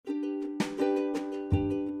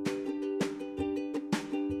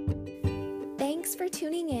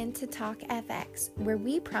to Talk FX, where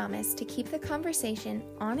we promise to keep the conversation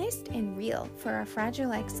honest and real for our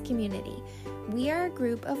Fragile X community. We are a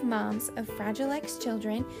group of moms of Fragile X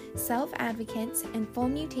children, self-advocates, and full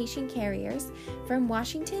mutation carriers from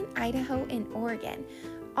Washington, Idaho, and Oregon,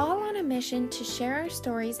 all on a mission to share our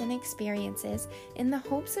stories and experiences in the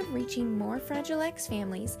hopes of reaching more Fragile X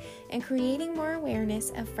families and creating more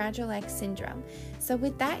awareness of Fragile X syndrome. So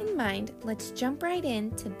with that in mind, let's jump right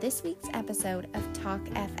into this week's episode of Talk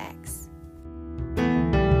FX.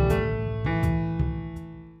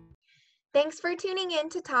 Thanks for tuning in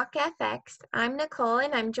to Talk FX. I'm Nicole,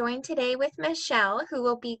 and I'm joined today with Michelle, who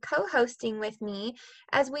will be co-hosting with me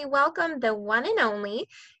as we welcome the one and only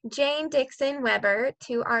Jane Dixon Weber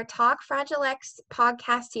to our Talk Fragile X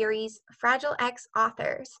podcast series, Fragile X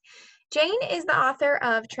Authors. Jane is the author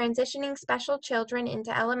of Transitioning Special Children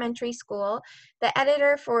into Elementary School, the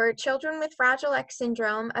editor for Children with Fragile X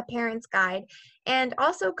Syndrome, A Parent's Guide, and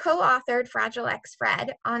also co-authored Fragile X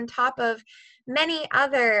Fred, on top of many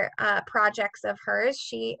other projects of hers.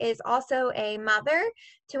 She is also a mother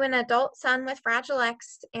to an adult son with Fragile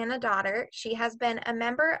X and a daughter. She has been a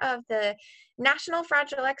member of the National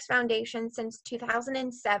Fragile X Foundation since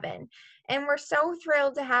 2007. And we're so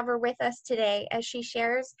thrilled to have her with us today as she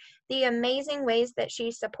shares the amazing ways that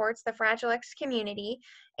she supports the Fragile X community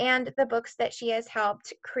and the books that she has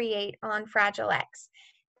helped create on Fragile X.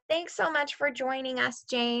 Thanks so much for joining us,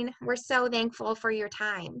 Jane. We're so thankful for your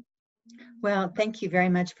time. Well, thank you very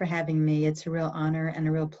much for having me. It's a real honor and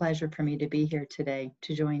a real pleasure for me to be here today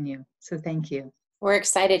to join you. So thank you. We're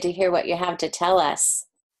excited to hear what you have to tell us.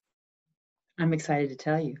 I'm excited to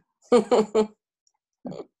tell you.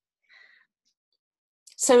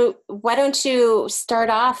 So why don't you start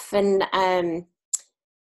off and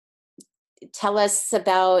tell us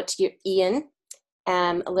about Ian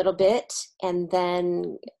a little bit, and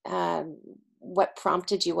then what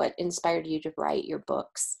prompted you, what inspired you to write your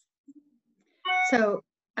books? So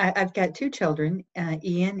I've got two children,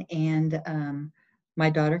 Ian and my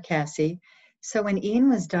daughter, Cassie. So when Ian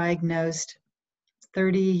was diagnosed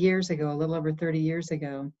 30 years ago, a little over 30 years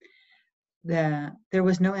ago, there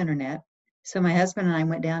was no internet. So my husband and I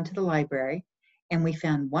went down to the library and we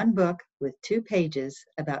found one book with 2 pages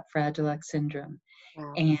about Fragile X syndrome.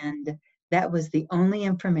 Wow. And that was the only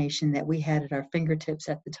information that we had at our fingertips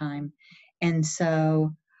at the time. And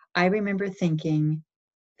so I remember thinking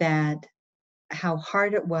that how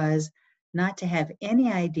hard it was not to have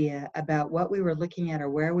any idea about what we were looking at or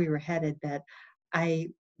where we were headed, that I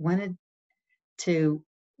wanted to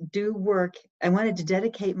do work. I wanted to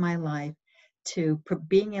dedicate my life to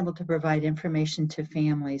being able to provide information to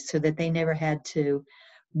families so that they never had to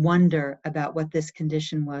wonder about what this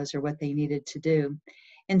condition was or what they needed to do.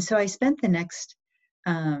 And so I spent the next,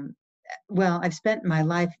 I've spent my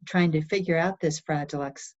life trying to figure out this Fragile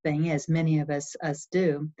X thing, as many of us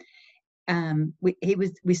do.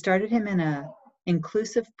 We started him in a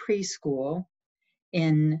inclusive preschool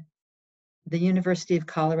in the University of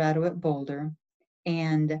Colorado at Boulder,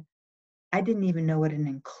 and I didn't even know what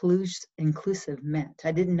an inclusive meant.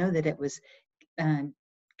 I didn't know that it was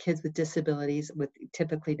kids with disabilities, with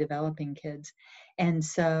typically developing kids. And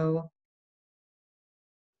so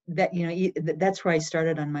that, that's where I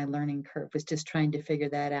started on my learning curve, was just trying to figure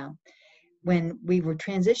that out. When we were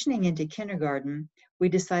transitioning into kindergarten, we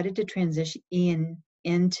decided to transition Ian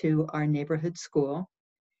into our neighborhood school.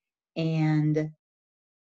 And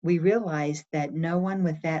we realized that no one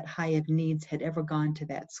with that high of needs had ever gone to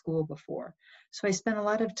that school before. So I spent a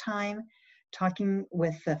lot of time talking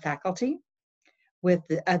with the faculty, with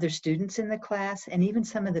the other students in the class, and even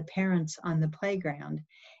some of the parents on the playground.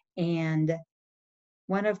 And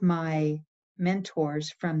one of my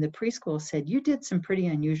mentors from the preschool said, "You did some pretty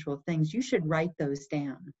unusual things. You should write those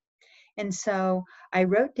down." And so I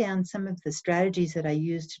wrote down some of the strategies that I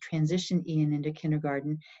used to transition Ian into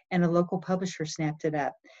kindergarten, and a local publisher snapped it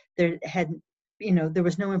up. There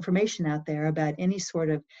was no information out there about any sort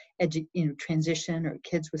of transition or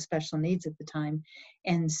kids with special needs at the time.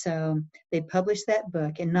 And so they published that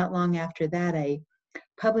book, and not long after that, a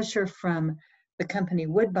publisher from the company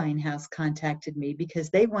Woodbine House contacted me because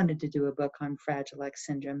they wanted to do a book on Fragile X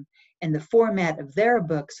syndrome. And the format of their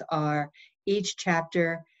books are, each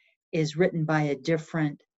chapter is written by a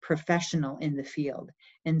different professional in the field.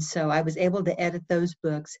 And so I was able to edit those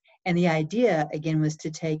books. And the idea, again, was to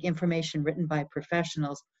take information written by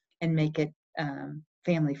professionals and make it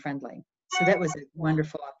family friendly. So that was a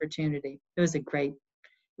wonderful opportunity. It was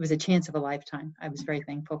a chance of a lifetime. I was very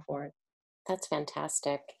thankful for it. That's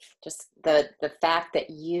fantastic. Just the fact that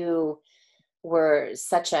you were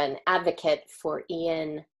such an advocate for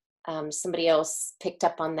Ian, somebody else picked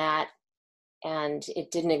up on that and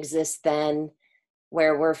it didn't exist then,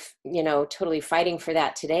 where we're, totally fighting for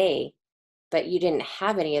that today. But you didn't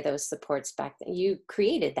have any of those supports back then. You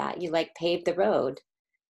created that. You like paved the road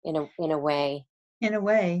in a way. In a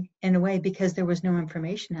way, because there was no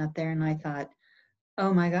information out there. And I thought,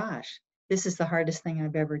 oh my gosh, this is the hardest thing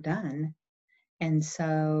I've ever done. And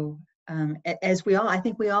so, as I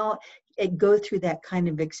think we all go through that kind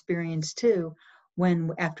of experience too,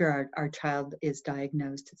 when after our child is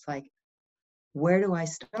diagnosed, it's like, where do I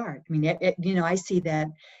start? I mean, I see that.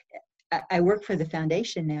 I work for the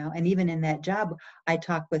foundation now, and even in that job, I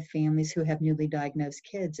talk with families who have newly diagnosed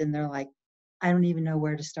kids, and they're like, I don't even know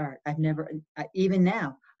where to start. Even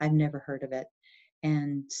now, I've never heard of it.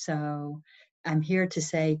 And so I'm here to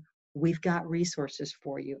say, we've got resources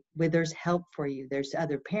for you. There's help for you. There's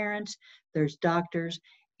other parents, there's doctors,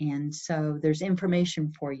 and so there's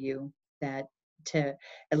information for you that to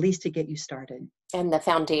at least to get you started. And the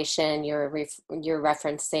foundation, you're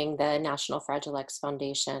referencing the National Fragile X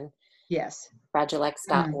Foundation. Yes.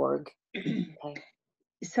 FragileX.org. Okay.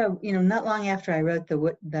 So, not long after I wrote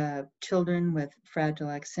the Children with Fragile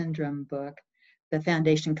X Syndrome book, the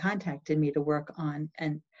foundation contacted me to work on,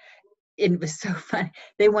 and it was so fun.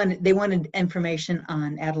 They wanted information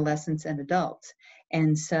on adolescents and adults.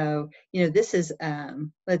 And so, this is,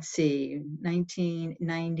 let's see,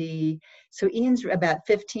 1990. So Ian's about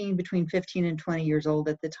between 15 and 20 years old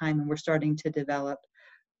at the time, and we're starting to develop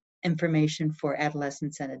information for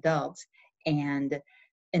adolescents and adults. And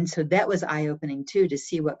so that was eye-opening too, to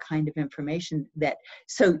see what kind of information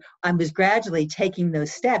so I was gradually taking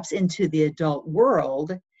those steps into the adult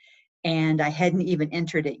world, and I hadn't even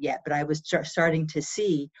entered it yet, but I was starting to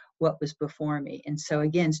see what was before me. And so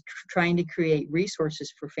again, trying to create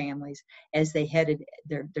resources for families as they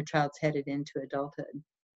their child's headed into adulthood.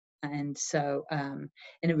 And so, and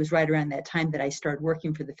it was right around that time that I started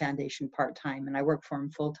working for the foundation part-time, and I work for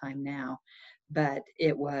them full-time now. But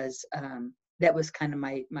it was, that was kind of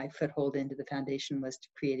my foothold into the foundation, was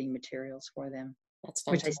creating materials for them. That's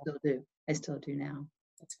fantastic. Which I still do now.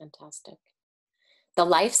 That's fantastic. The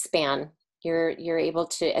lifespan, you're able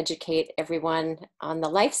to educate everyone on the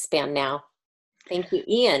lifespan now. Thank you,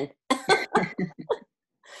 Ian.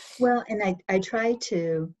 Well, and I try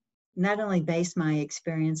to not only base my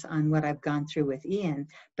experience on what I've gone through with Ian,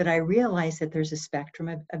 but I realize that there's a spectrum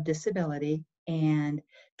of disability, and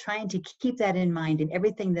trying to keep that in mind in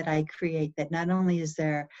everything that I create, that not only is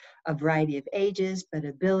there a variety of ages, but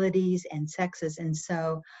abilities and sexes. And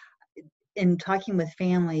so in talking with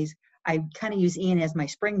families, I kind of use Ian as my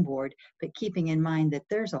springboard, but keeping in mind that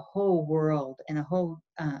there's a whole world and a whole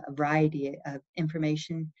variety of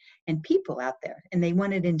information and people out there, and they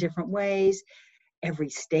want it in different ways. Every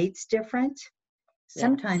state's different.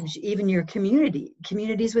 Sometimes even your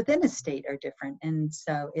communities within a state are different. And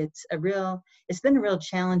so it's been a real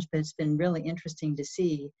challenge, but it's been really interesting to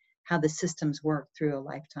see how the systems work through a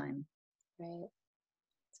lifetime. Right.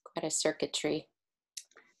 It's quite a circuitry.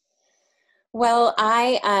 Well,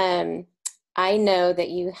 I know that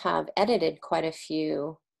you have edited quite a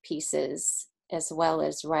few pieces, as well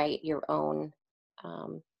as write your own,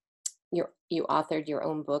 you authored your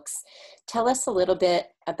own books. Tell us a little bit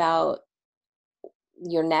about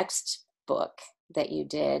your next book that you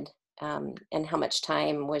did, and how much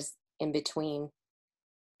time was in between.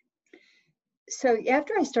 So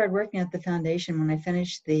after I started working at the foundation, when I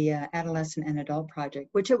finished the adolescent and adult project,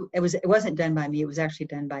 which it wasn't done by me, it was actually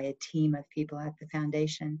done by a team of people at the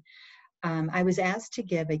foundation, I was asked to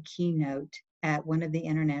give a keynote at one of the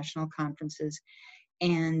international conferences,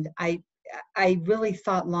 and I really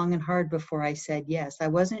thought long and hard before I said yes. I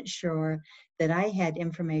wasn't sure that I had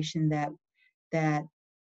information that that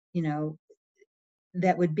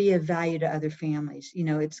would be of value to other families.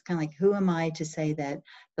 It's kind of like, who am I to say that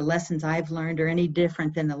the lessons I've learned are any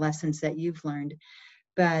different than the lessons that you've learned?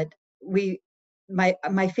 But my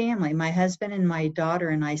family, my husband and my daughter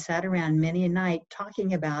and I sat around many a night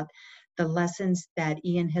talking about the lessons that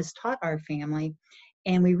Ian has taught our family.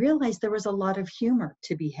 And we realized there was a lot of humor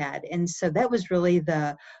to be had. And so that was really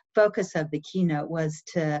the focus of the keynote, was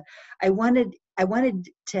I wanted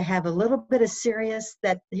to have a little bit of serious,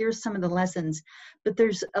 that here's some of the lessons, but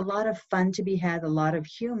there's a lot of fun to be had, a lot of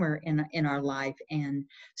humor in our life. And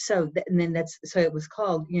so it was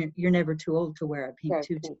called, You're Never Too Old to Wear a Pink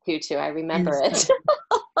Tutu. I remember it.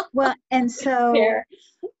 Well, and so,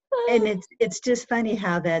 and it's just funny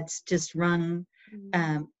how that's just rung.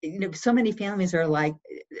 So many families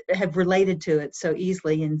have related to it so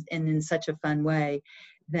easily and in such a fun way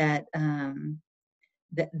that I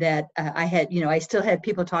had, I still had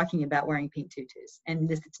people talking about wearing pink tutus,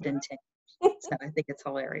 and it's been 10 years, so I think it's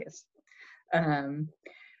hilarious.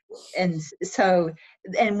 So,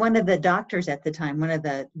 and one of the doctors at the time, one of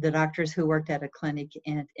the doctors who worked at a clinic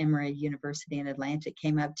at Emory University in Atlanta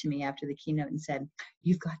came up to me after the keynote and said,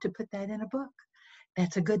 "You've got to put that in a book.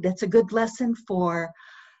 That's a good lesson for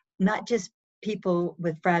not just people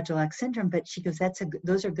with Fragile X syndrome," but she goes,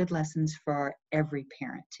 those are good lessons for every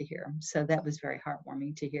parent to hear. So that was very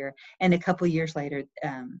heartwarming to hear. And a couple of years later,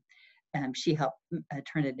 she helped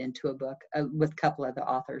turn it into a book with a couple of the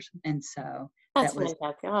authors. And so That's that was,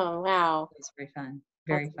 fantastic. Oh, wow. very fun.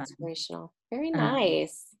 That's Very fun. inspirational. Very Um,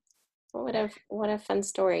 nice. What a fun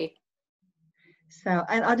story. So,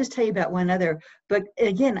 and I'll just tell you about one other book.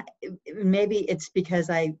 Again, maybe it's because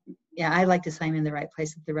I like to say I'm in the right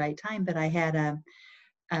place at the right time. But I had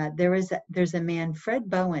there's a man, Fred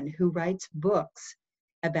Bowen, who writes books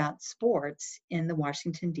about sports in the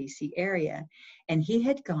Washington, D.C. area. And he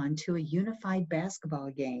had gone to a unified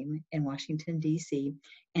basketball game in Washington, D.C.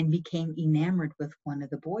 and became enamored with one of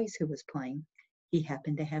the boys who was playing. He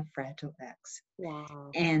happened to have Fragile X.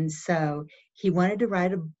 Wow. And so he wanted to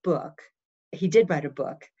write a book. He did write a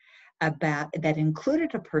book about that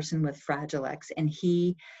included a person with Fragile X. And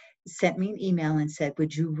he sent me an email and said,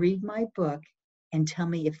 "Would you read my book and tell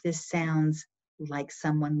me if this sounds like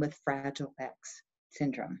someone with Fragile X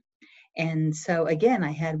syndrome?" And so again,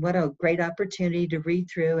 I had what a great opportunity to read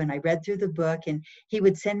through, and I read through the book, and he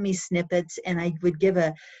would send me snippets, and I would give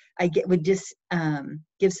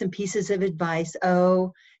some pieces of advice.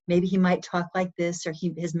 Oh, maybe he might talk like this, or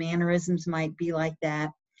his mannerisms might be like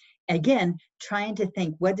that. Again, trying to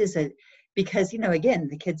think, because, again,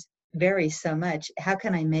 the kids vary so much. How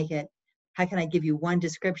can I give you one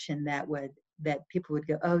description that people would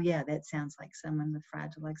go, "Oh yeah, that sounds like someone with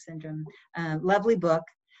Fragile X syndrome." Lovely book.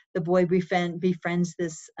 The boy befriends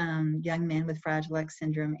this young man with Fragile X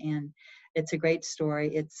syndrome, and it's a great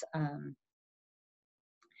story.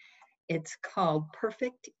 It's called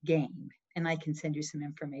Perfect Game, and I can send you some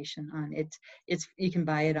information on it. You can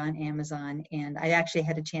buy it on Amazon, and I actually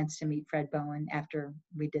had a chance to meet Fred Bowen after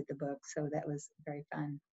we did the book, so that was very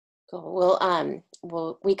fun. Cool.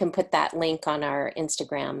 We can put that link on our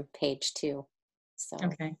Instagram page too. So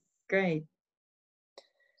okay, great.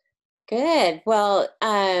 Good. Well,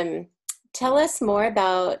 tell us more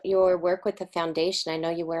about your work with the foundation. I know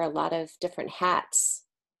you wear a lot of different hats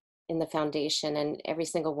in the foundation, and every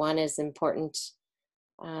single one is important,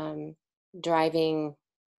 driving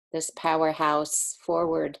this powerhouse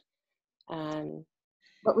forward.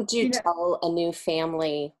 What would you tell a new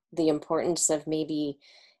family the importance of maybe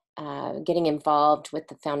getting involved with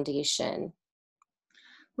the foundation?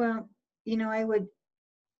 Well, I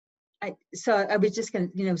was just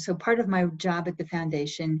going to, so part of my job at the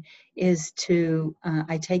foundation is to,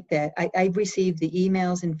 I receive the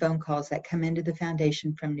emails and phone calls that come into the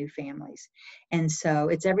foundation from new families. And so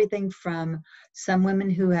it's everything from some women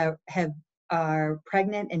who are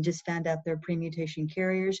pregnant and just found out they're premutation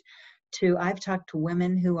carriers, to I've talked to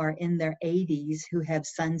women who are in their 80s who have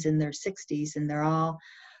sons in their 60s, and they're all,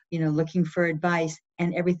 looking for advice,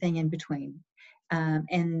 and everything in between.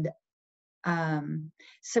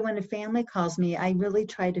 So when a family calls me, I really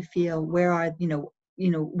try to feel where are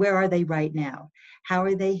they right now? How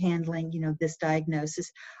are they handling, this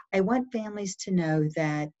diagnosis? I want families to know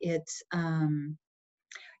that it's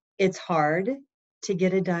hard to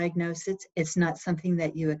get a diagnosis. It's not something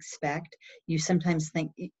that you expect. You sometimes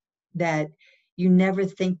think that you never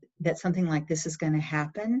think that something like this is going to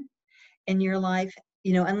happen in your life,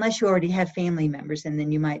 unless you already have family members, and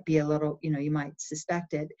then you might be a little, you might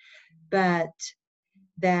suspect it. But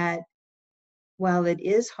that while it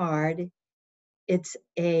is hard,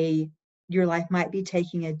 your life might be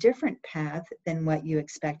taking a different path than what you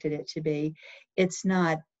expected it to be. It's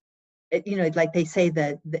not, like they say,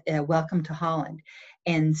 the welcome to Holland.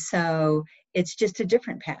 And so it's just a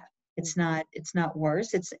different path. It's not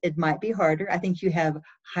worse. It might be harder. I think you have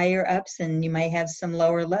higher ups and you may have some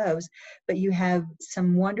lower lows, but you have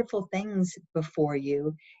some wonderful things before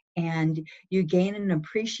you, and you gain an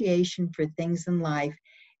appreciation for things in life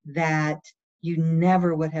that you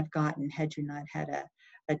never would have gotten had you not had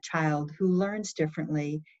a child who learns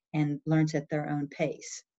differently and learns at their own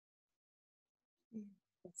pace.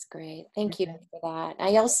 That's great. Thank you for that.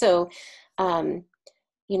 I also,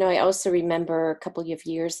 I also remember a couple of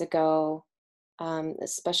years ago, a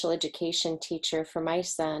special education teacher for my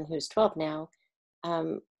son, who's 12 now,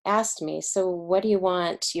 asked me, "So what do you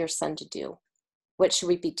want your son to do? What should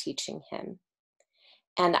we be teaching him?"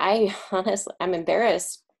 And I honestly, I'm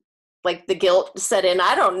embarrassed. Like the guilt set in.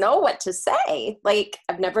 I don't know what to say. Like,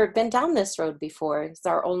 I've never been down this road before. He's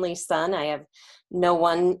our only son. I have no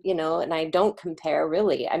one, and I don't compare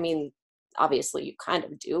really. I mean, obviously you kind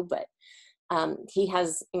of do, but He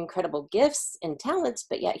has incredible gifts and talents,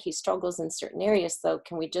 but yet he struggles in certain areas. So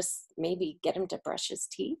can we just maybe get him to brush his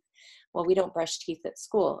teeth? Well, we don't brush teeth at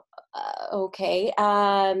school. Okay.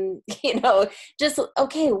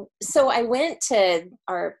 Okay. So I went to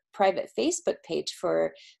our private Facebook page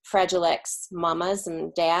for Fragile X mamas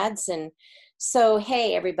and dads. And so,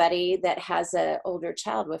 hey, everybody that has an older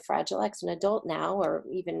child with Fragile X, an adult now, or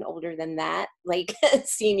even older than that, like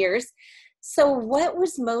seniors. So what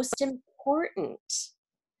was most important?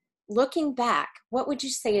 Looking back, what would you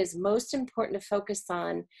say is most important to focus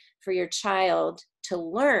on for your child to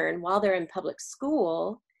learn while they're in public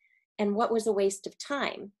school, and what was a waste of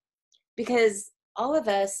time? Because all of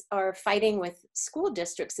us are fighting with school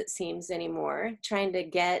districts, it seems, anymore, trying to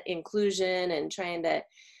get inclusion and trying to,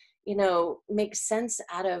 make sense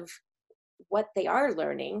out of what they are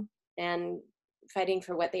learning and fighting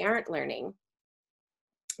for what they aren't learning.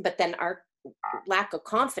 But then our lack of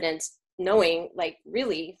confidence, knowing, like,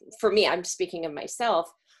 really, for me, I'm speaking of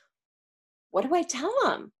myself, what do I tell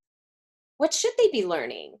them? What should they be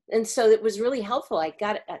learning? And so it was really helpful. I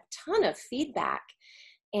got a ton of feedback,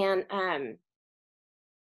 and I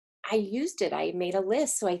used it. I made a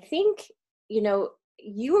list. So I think,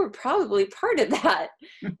 you were probably part of that,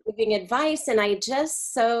 giving advice. And I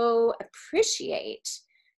just so appreciate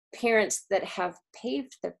parents that have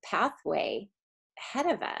paved the pathway ahead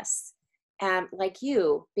of us, like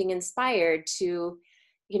you, being inspired to,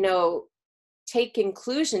 take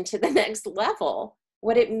inclusion to the next level.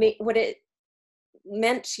 What it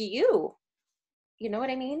meant to you, you know what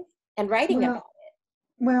I mean? And writing about it.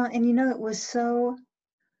 Well, and it was so,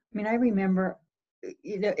 I remember,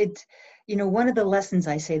 it's, one of the lessons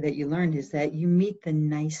I say that you learned is that you meet the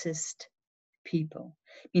nicest people.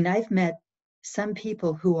 I've met some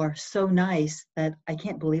people who are so nice that I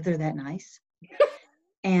can't believe they're that nice.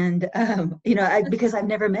 And, because I've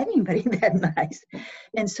never met anybody that nice.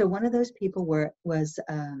 And so one of those people was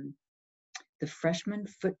the freshman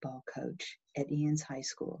football coach at Ian's high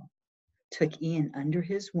school. Took Ian under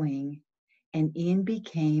his wing, and Ian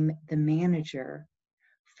became the manager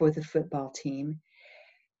for the football team,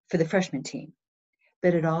 for the freshman team.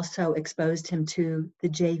 But it also exposed him to the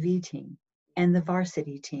JV team and the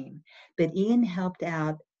varsity team. But Ian helped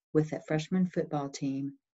out with that freshman football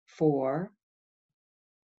team for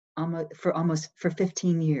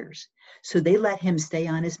 15 years. So they let him stay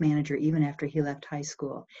on as manager even after he left high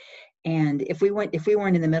school. And if we weren't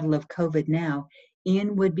in the middle of COVID now,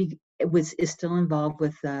 Ian is still involved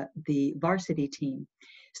with the varsity team.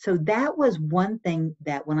 So that was one thing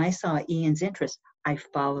that when I saw Ian's interest, I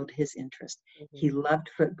followed his interest. Mm-hmm. He loved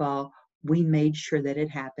football. We made sure that it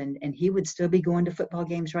happened, and he would still be going to football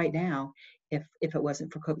games right now if it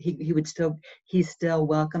wasn't for COVID. He's still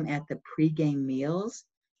welcome at the pregame meals.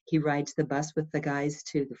 He rides the bus with the guys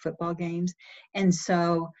to the football games. And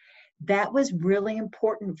so that was really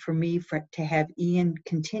important for me to have Ian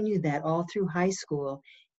continue that all through high school,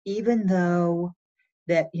 even though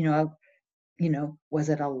that, was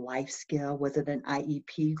it a life skill? Was it an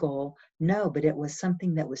IEP goal? No, but it was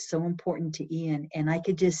something that was so important to Ian. And I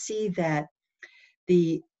could just see that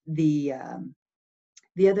the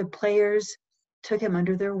other players took him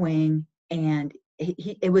under their wing, and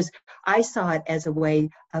I saw it as a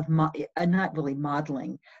way of not really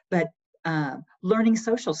modeling, but learning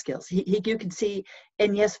social skills. You could see,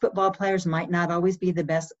 and yes, football players might not always be the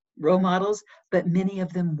best role models, but many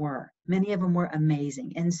of them were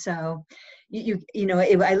amazing. And so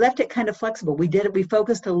I left it kind of flexible. We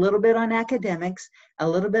focused a little bit on academics, a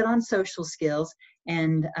little bit on social skills,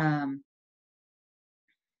 and a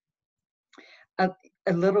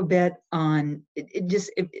little bit on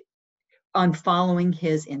on following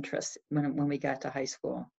his interests when we got to high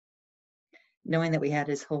school, knowing that we had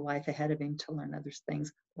his whole life ahead of him to learn other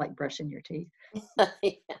things like brushing your teeth.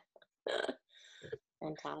 Yeah.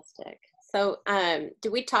 Fantastic. So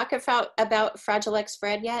did we talk about Fragile X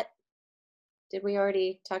Fred yet? Did we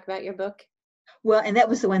already talk about your book? Well, and that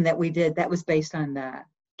was the one that we did. That was based on the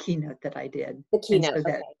keynote that I did. The keynote, so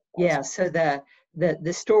okay. Yeah, so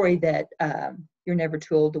the story that You're Never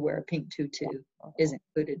Too Old to Wear a Pink Tutu is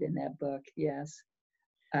included in that book, yes.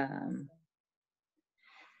 And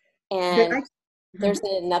there's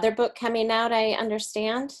another book coming out, I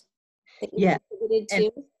understand, that you contributed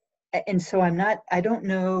to. And so I don't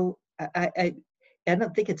know, I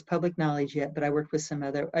don't think it's public knowledge yet, but I worked with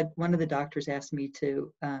one of the doctors asked me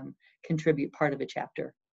to contribute part of a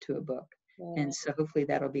chapter to a book. Yeah. And so hopefully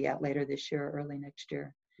that'll be out later this year or early next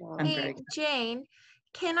year. Wow. Hey, Jane,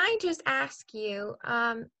 can I just ask you,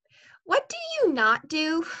 what do you not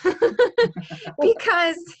do?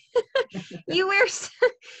 Because you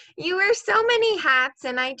You wear so many hats,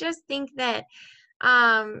 and I just think that,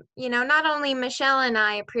 not only Michelle and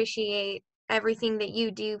I appreciate everything that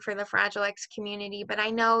you do for the Fragile X community, but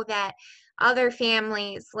I know that other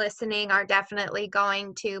families listening are definitely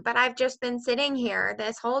going to. But I've just been sitting here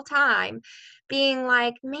this whole time being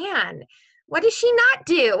like, man, what does she not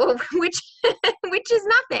do? Which is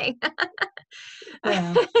nothing.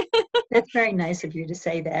 Well, that's very nice of you to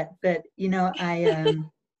say that. But,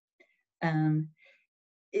 um,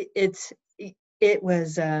 it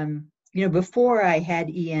was, before I had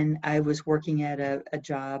Ian, I was working at a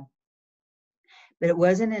job, but it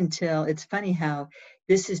wasn't until, it's funny how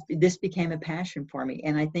this became a passion for me.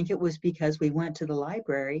 And I think it was because we went to the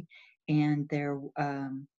library, and there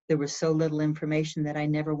was so little information that I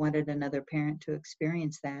never wanted another parent to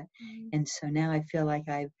experience that. And so now I feel like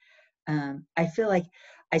I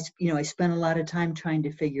spent a lot of time trying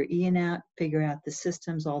to figure Ian out, figure out the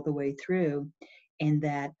systems all the way through, and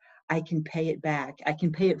that I can pay it back. I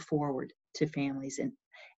can pay it forward to families.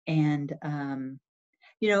 And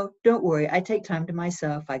don't worry, I take time to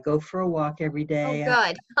myself. I go for a walk every day.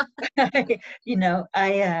 Oh, good.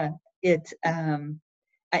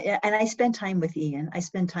 And I spend time with Ian. I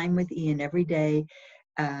spend time with Ian every day,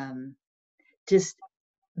 just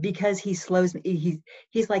because he slows me.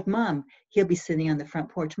 He's like, Mom. He'll be sitting on the front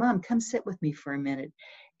porch. Mom, come sit with me for a minute.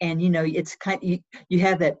 And it's kind of, you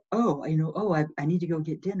have that, I need to go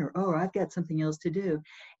get dinner. Oh, I've got something else to do.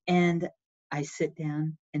 And I sit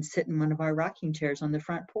down and sit in one of our rocking chairs on the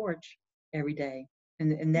front porch every day.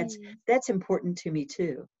 And that's important to me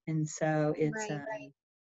too. And so it's Right.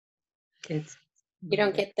 It's You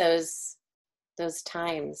don't get those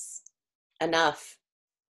times enough.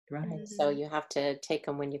 right. So you have to take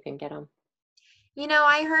them when you can get them.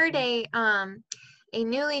 I heard a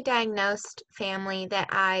newly diagnosed family that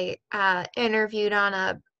I interviewed on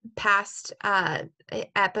a past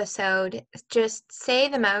episode just say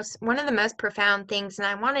one of the most profound things, and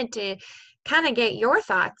I wanted to kind of get your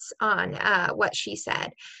thoughts on what she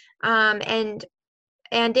said. And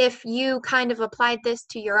if you kind of applied this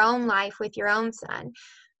to your own life with your own son.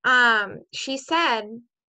 She said,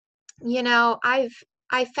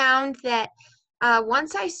 I found that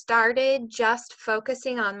once I started just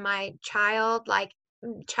focusing on my child's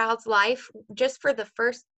life, just for the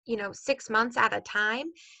first 6 months at a time,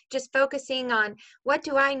 just focusing on what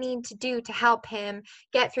do I need to do to help him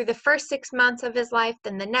get through the first 6 months of his life,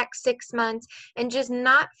 then the next 6 months, and just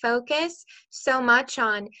not focus so much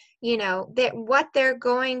on that what they're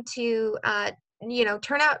going to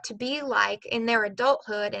turn out to be like in their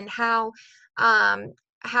adulthood, and how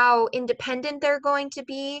independent they're going to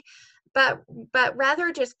be, but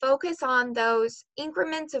rather just focus on those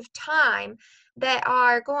increments of time that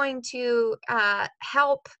are going to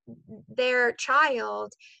help their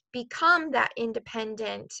child become that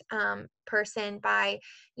independent person by,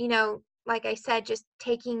 like I said, just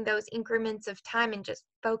taking those increments of time and just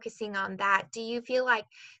focusing on that. Do you feel like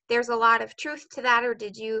there's a lot of truth to that, or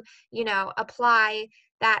did you, apply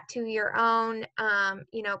that to your own,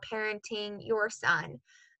 parenting your son?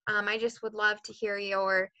 I just would love to hear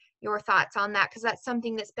your thoughts on that, because that's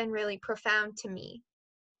something that's been really profound to me.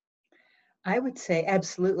 I would say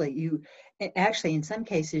absolutely. You actually, in some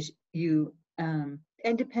cases, and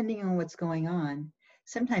depending on what's going on,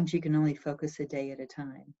 sometimes you can only focus a day at a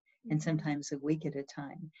time, and sometimes a week at a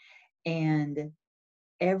time. And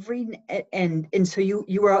so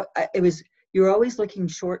you were always looking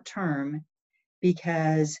short term,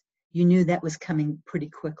 because you knew that was coming pretty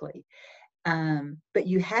quickly. But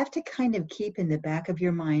you have to kind of keep in the back of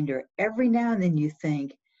your mind, or every now and then you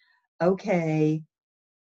think, okay,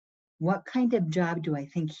 what kind of job do I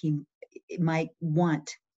think he might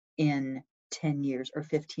want in 10 years or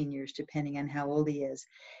 15 years, depending on how old he is.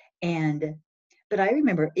 But I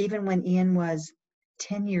remember even when Ian was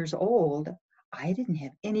 10 years old, I didn't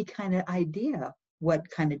have any kind of idea what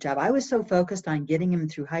kind of job. I was so focused on getting him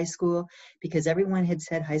through high school, because everyone had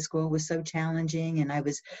said high school was so challenging. And I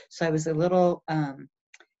was a little,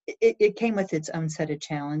 it came with its own set of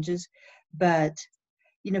challenges. But,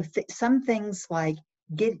 some things like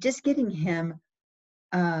just getting him,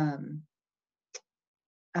 kind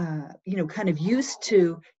of used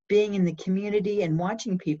to being in the community and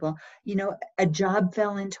watching people, a job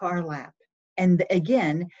fell into our lap. And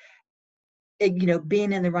again,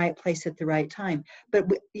 being in the right place at the right time. But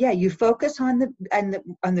yeah, you focus on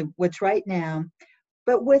the what's right now,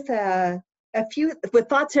 but with with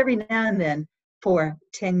thoughts every now and then for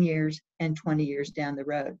 10 years and 20 years down the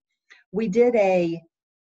road. We did a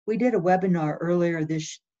webinar earlier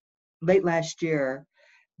late last year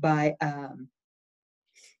by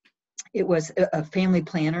it was a family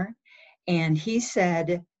planner, and he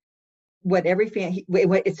said what every family,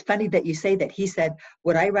 it's funny that you say that. He said,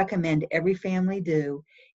 what I recommend every family do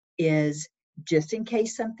is, just in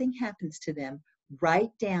case something happens to them,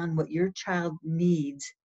 write down what your child needs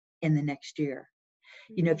in the next year.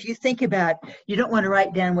 You know, if you think about, you don't want to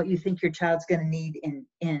write down what you think your child's going to need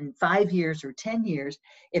in 5 years or 10 years.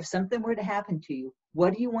 If something were to happen to you,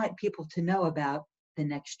 what do you want people to know about the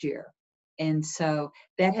next year? And so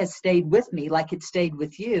that has stayed with me, like it stayed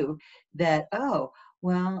with you, that, oh,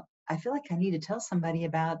 well, I feel like I need to tell somebody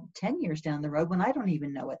about 10 years down the road when I don't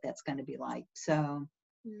even know what that's going to be like. So,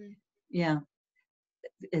 yeah,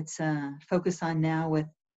 it's focus on now with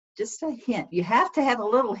just a hint. You have to have a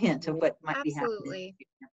little hint of what might be happening. Absolutely.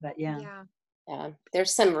 But yeah. Yeah,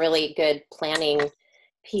 there's some really good planning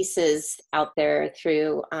pieces out there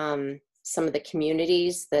through some of the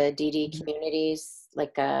communities, the DD communities,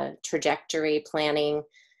 like trajectory planning,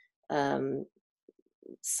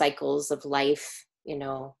 cycles of life, you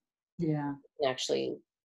know, Yeah. and actually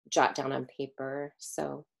jot down on paper.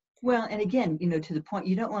 So, well, and again, you know, to the point,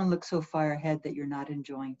 you don't want to look so far ahead that you're not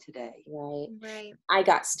enjoying today. right. I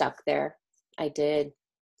got stuck there. I did.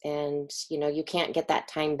 And, you know, you can't get that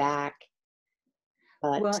time back.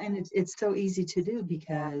 But well, and it's so easy to do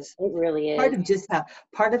because it really is. Part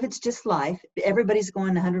of it's just life. Everybody's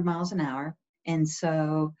going 100 miles an hour. And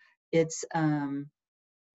so it's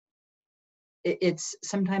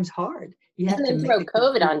sometimes hard. You have to throw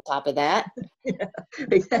COVID on top of that.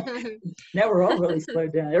 Now we're all really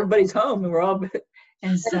slowed down. Everybody's home and we're all,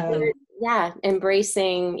 and so yeah,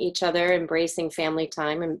 embracing each other, embracing family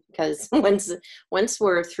time, and because once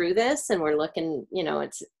we're through this and we're looking, you know,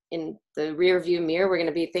 it's in the rear view mirror, we're going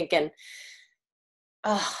to be thinking,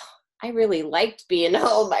 oh, I really liked being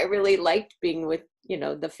home. I really liked being with, you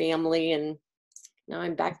know, the family, and now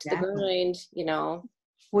I'm back to the grind, you know.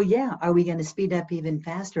 Well, yeah. Are we going to speed up even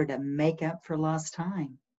faster to make up for lost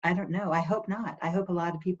time? I don't know. I hope not. I hope a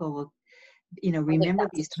lot of people will, you know, remember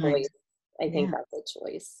these times. I think that's a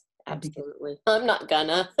choice. Absolutely. I'm not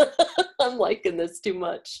gonna. I'm liking this too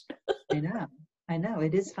much. I know.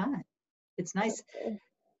 It is fun. It's nice.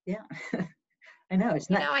 Yeah. I know. It's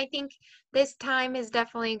not. You know, I think this time is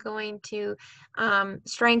definitely going to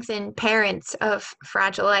strengthen parents of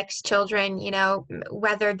Fragile X children, you know,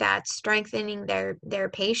 whether that's strengthening their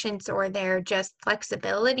patience or their just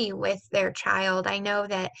flexibility with their child. I know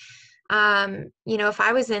that, you know, if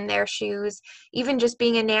I was in their shoes, even just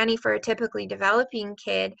being a nanny for a typically developing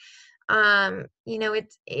kid, you know,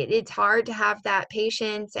 it's hard to have that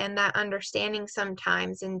patience and that understanding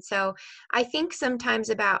sometimes. And so I think sometimes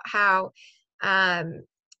about how,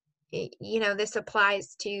 you know, this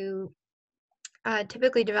applies to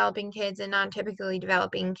typically developing kids and non-typically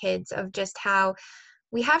developing kids, of just how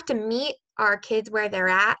we have to meet our kids where they're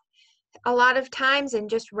at a lot of times, and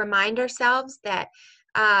just remind ourselves that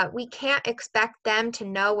we can't expect them to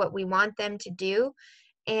know what we want them to do.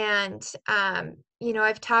 And, you know,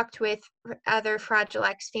 I've talked with other Fragile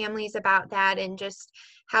X families about that, and just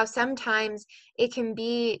how sometimes it can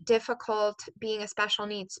be difficult being a special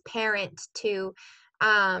needs parent to,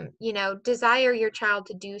 you know, desire your child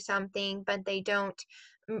to do something, but they don't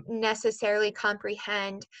necessarily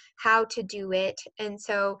comprehend how to do it. And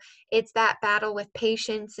so it's that battle with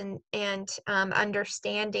patience and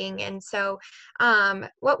understanding. And so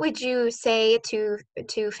what would you say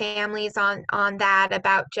to families on that,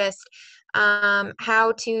 about just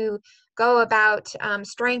how to go about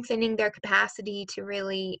strengthening their capacity to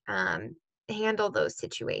really handle those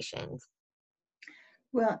situations?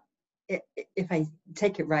 Well, if I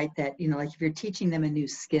take it right, that, you know, like if you're teaching them a new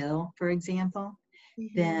skill, for example,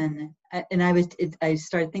 then, and I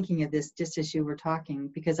started thinking of this just as you were talking,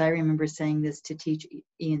 because I remember saying this to teach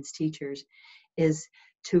Ian's teachers, is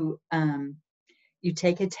to, you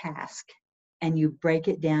take a task and you break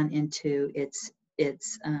it down into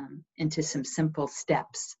into some simple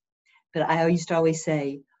steps. But I used to always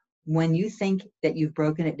say, when you think that you've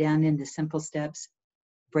broken it down into simple steps,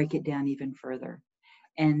 break it down even further.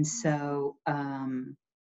 And so,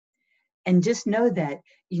 and just know that,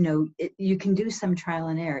 you know, you can do some trial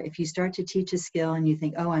and error. If you start to teach a skill and you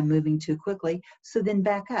think, oh, I'm moving too quickly, so then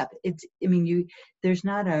back up. There's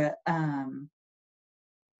not a,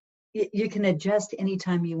 you can adjust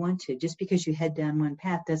anytime you want to. Just because you head down one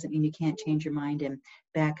path doesn't mean you can't change your mind and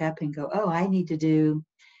back up and go, oh, I need to do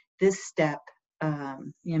this step.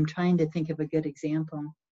 I'm trying to think of a good example.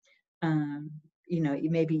 You know,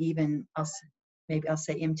 maybe even I'll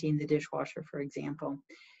say emptying the dishwasher, for example.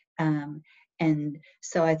 And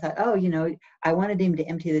so I thought, oh, you know, I wanted him to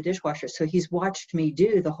empty the dishwasher. So he's watched me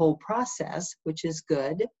do the whole process, which is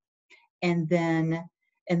good. And then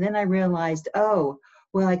I realized, oh,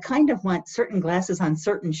 well, I kind of want certain glasses on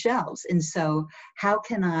certain shelves. And so how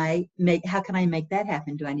can I make that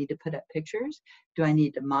happen? Do I need to put up pictures? Do I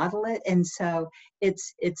need to model it? And so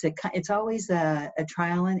it's always a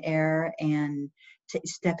trial and error, and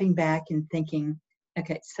stepping back and thinking,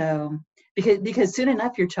 okay, so because soon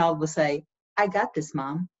enough your child will say, I got this,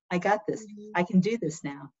 Mom. I got this. I can do this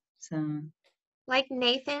now. So like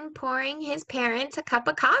Nathan pouring his parents a cup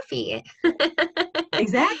of coffee.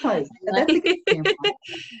 exactly. That's a good example.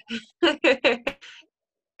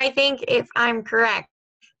 I think if I'm correct,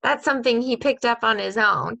 that's something he picked up on his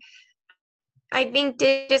own. I think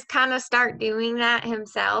to just kind of start doing that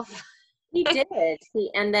himself. He did.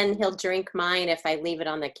 And then he'll drink mine if I leave it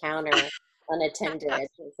on the counter unattended.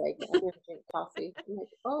 He's like, I'm going to drink coffee. I'm like,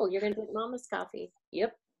 oh, you're going to drink Mama's coffee.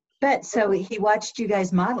 Yep. But so he watched you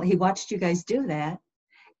guys model. He watched you guys do that,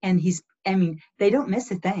 and they don't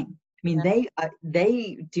miss a thing. I mean,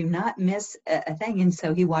 they do not miss a thing. And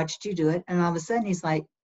so he watched you do it, and all of a sudden he's like,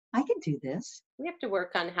 I can do this. We have to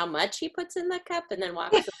work on how much he puts in the cup, and then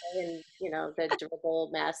walks away and, the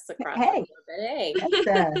dribble mess across the floor. But hey,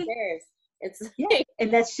 it's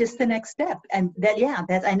and that's just the next step. And that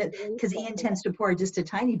I know, because Ian tends to pour just a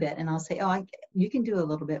tiny bit, and I'll say, oh, you can do a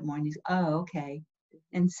little bit more, and he's, oh, okay.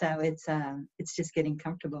 And so it's just getting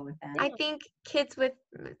comfortable with that. I think kids with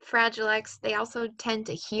Fragile X, they also tend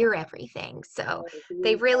to hear everything. So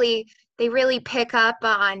they really pick up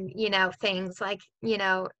on, things like,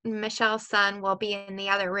 Michelle's son will be in the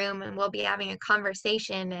other room and we'll be having a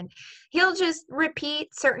conversation, and he'll just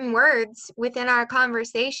repeat certain words within our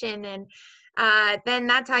conversation. And then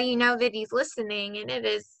that's how you know that he's listening. And it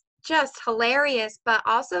is just hilarious, but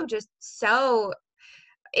also just so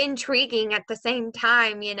intriguing at the same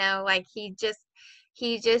time. Like he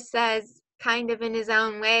just says kind of in his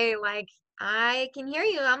own way, like, I can hear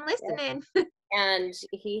you, I'm listening. Yeah. And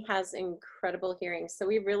he has incredible hearing, so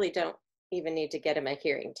we really don't even need to get him a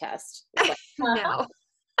hearing test. Like, no.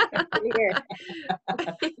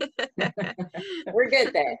 We're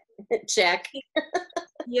good there. Check.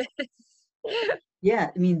 Yes.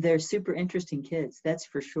 Yeah, I mean, they're super interesting kids, that's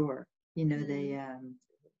for sure.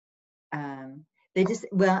 They just,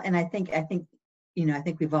 well, and I think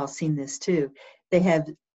we've all seen this too. They have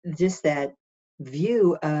just that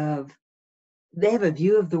view of, they have a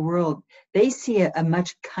view of the world. They see a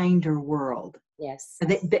much kinder world. Yes.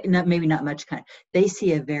 Maybe not much kind. They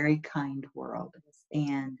see a very kind world.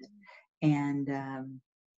 And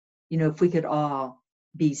if we could all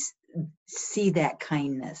see that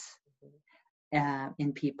kindness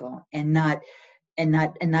in people, and not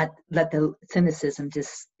let the cynicism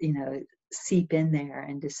just, seep in there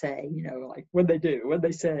and to say, like, what'd they do? What'd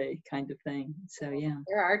they say? Kind of thing. So, yeah.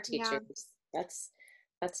 There are teachers. Yeah.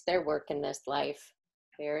 That's their work in this life.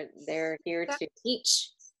 They're here to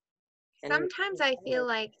teach. Sometimes I feel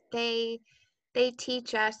like they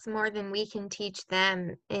teach us more than we can teach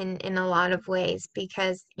them in a lot of ways,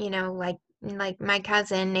 because, like my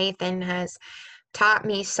cousin Nathan has taught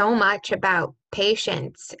me so much about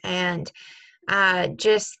patience, and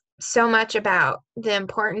just so much about the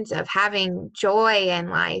importance of having joy in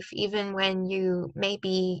life, even when you may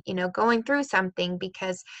be, going through something,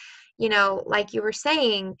 because, like you were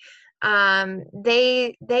saying,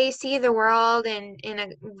 they see the world in a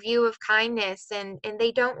view of kindness, and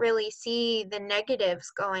they don't really see the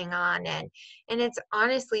negatives going on, and it's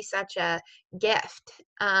honestly such a gift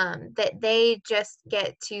that they just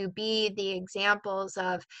get to be the examples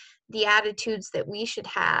of the attitudes that we should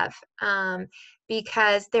have,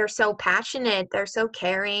 because they're so passionate, they're so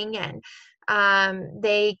caring, and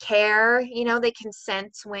they care. They can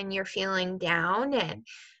sense when you're feeling down, and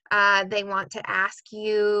they want to ask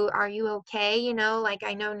you, are you okay? Like,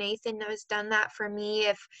 I know Nathan has done that for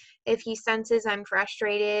me. If he senses I'm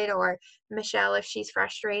frustrated, or Michelle, if she's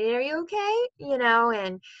frustrated, are you okay?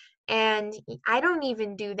 And I don't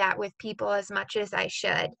even do that with people as much as I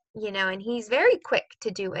should, and he's very quick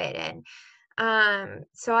to do it. And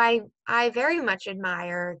so I very much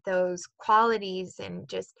admire those qualities and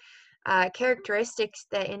just characteristics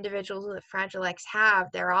that individuals with Fragile X have.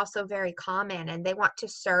 They're also very common, and they want to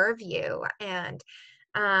serve you. And,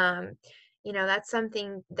 that's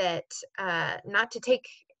something that not to take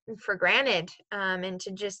for granted, and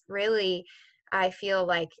to just really, I feel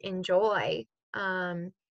like, enjoy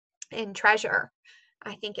and treasure,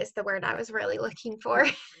 I think is the word I was really looking for.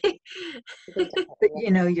 But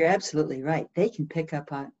you're absolutely right. They can pick up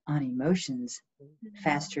on emotions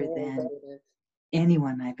faster than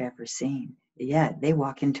anyone I've ever seen. Yeah, they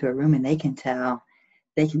walk into a room and they can tell,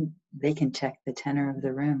 they can check the tenor of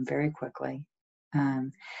the room very quickly.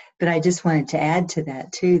 But I just wanted to add to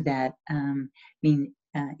that too, that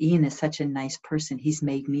Ian is such a nice person. He's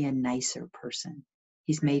made me a nicer person.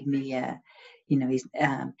 He's made me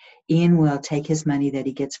Ian will take his money that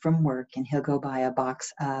he gets from work and he'll go buy a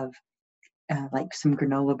box of like some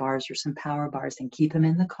granola bars or some power bars and keep them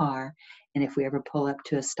in the car. And if we ever pull up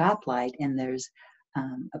to a stoplight and there's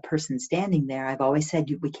a person standing there, I've always said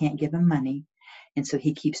we can't give him money. And so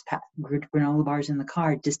he keeps granola bars in the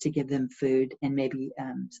car just to give them food and maybe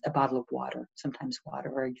a bottle of water, sometimes water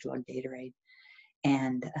or a Gatorade.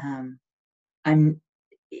 And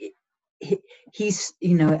he's,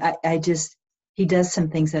 he does some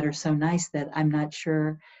things that are so nice that I'm not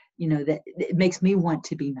sure, that it makes me want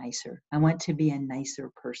to be nicer. I want to be a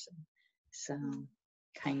nicer person. So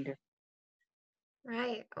kinder.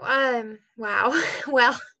 Right. Wow.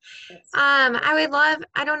 Well, I would love,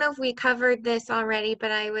 I don't know if we covered this already,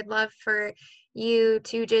 but I would love for you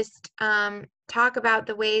to just talk about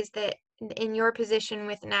the ways that in your position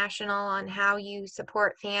with National on how you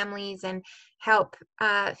support families and help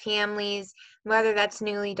families, whether that's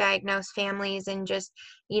newly diagnosed families, and just,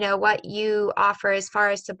 what you offer as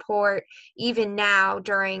far as support even now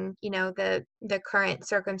during, the current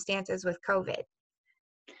circumstances with COVID.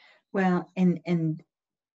 Well, and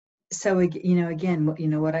so, again,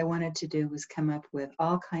 what I wanted to do was come up with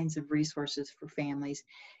all kinds of resources for families.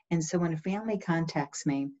 And so when a family contacts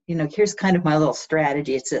me, here's kind of my little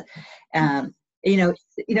strategy. It's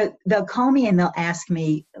they'll call me and they'll ask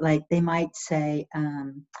me, like, they might say,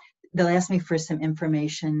 they'll ask me for some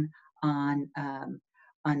information on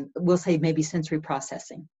we'll say maybe sensory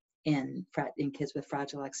processing in kids with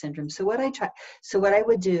Fragile X syndrome. So what I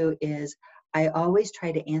would do is I always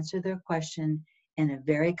try to answer their question in a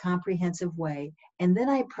very comprehensive way, and then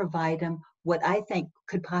I provide them what I think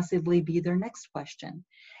could possibly be their next question.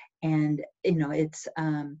 And it's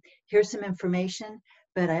here's some information,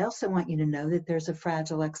 but I also want you to know that there's a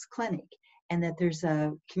Fragile X clinic and that there's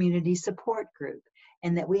a community support group,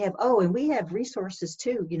 and that we have resources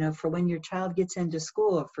too, for when your child gets into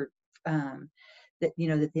school, or for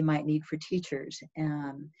that they might need for teachers.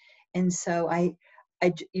 And so I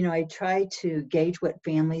try to gauge what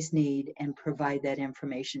families need and provide that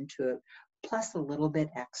information to it, plus a little bit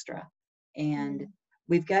extra. And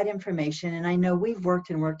we've got information, and I know we've worked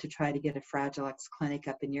to try to get a Fragile X clinic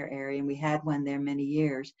up in your area, and we had one there many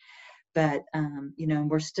years. But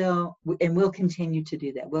we're still, and we'll continue to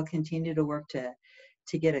do that. We'll continue to work to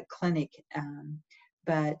get a clinic.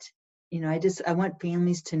 But I want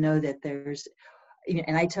families to know that there's.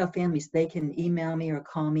 And I tell families they can email me or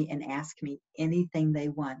call me and ask me anything they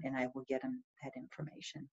want, and I will get them that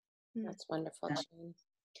information. That's wonderful, Jane.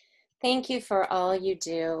 Thank you for all you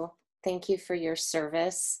do. Thank you for your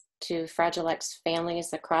service to Fragile X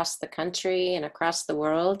families across the country and across the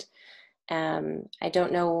world. I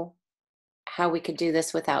don't know how we could do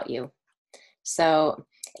this without you. So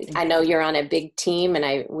I know you're on a big team,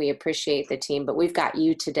 and we appreciate the team, but we've got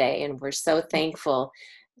you today, and we're so thankful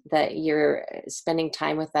that you're spending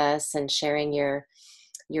time with us and sharing your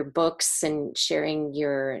books and sharing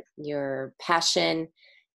your passion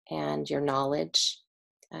and your knowledge.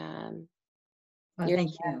 Well, thank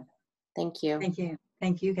you. Thank you. Thank you.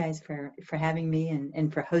 Thank you guys for having me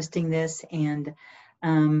and for hosting this. And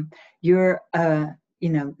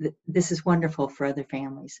this is wonderful for other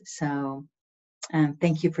families. So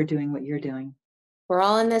thank you for doing what you're doing. We're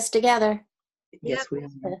all in this together. Yes, we are.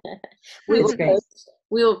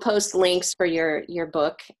 We will post links for your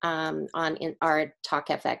book on our Talk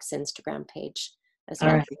FX Instagram page as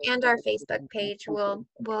well. Right. And our Facebook page.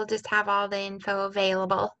 We'll just have all the info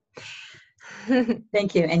available.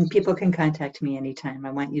 Thank you. And people can contact me anytime.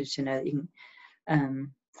 I want you to know that you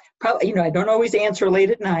can, probably, I don't always answer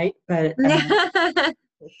late at night, but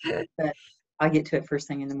I'll get to it first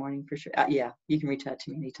thing in the morning for sure. Yeah, you can reach out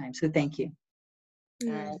to me anytime. So thank you.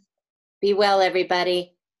 Be well,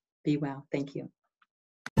 everybody. Be well. Thank you.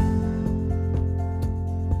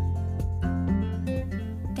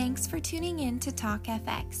 Thanks for tuning in to Talk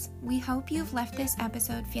FX. We hope you've left this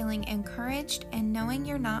episode feeling encouraged and knowing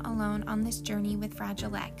you're not alone on this journey with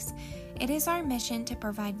Fragile X. It is our mission to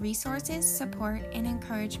provide resources, support, and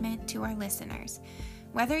encouragement to our listeners.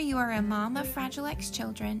 Whether you are a mom of Fragile X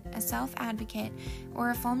children, a self-advocate, or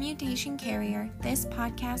a full mutation carrier, this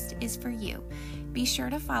podcast is for you. Be sure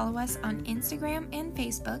to follow us on Instagram and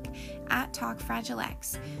Facebook at Talk Fragile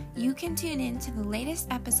X. You can tune in to the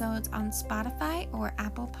latest episodes on Spotify or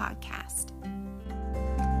Apple Podcast.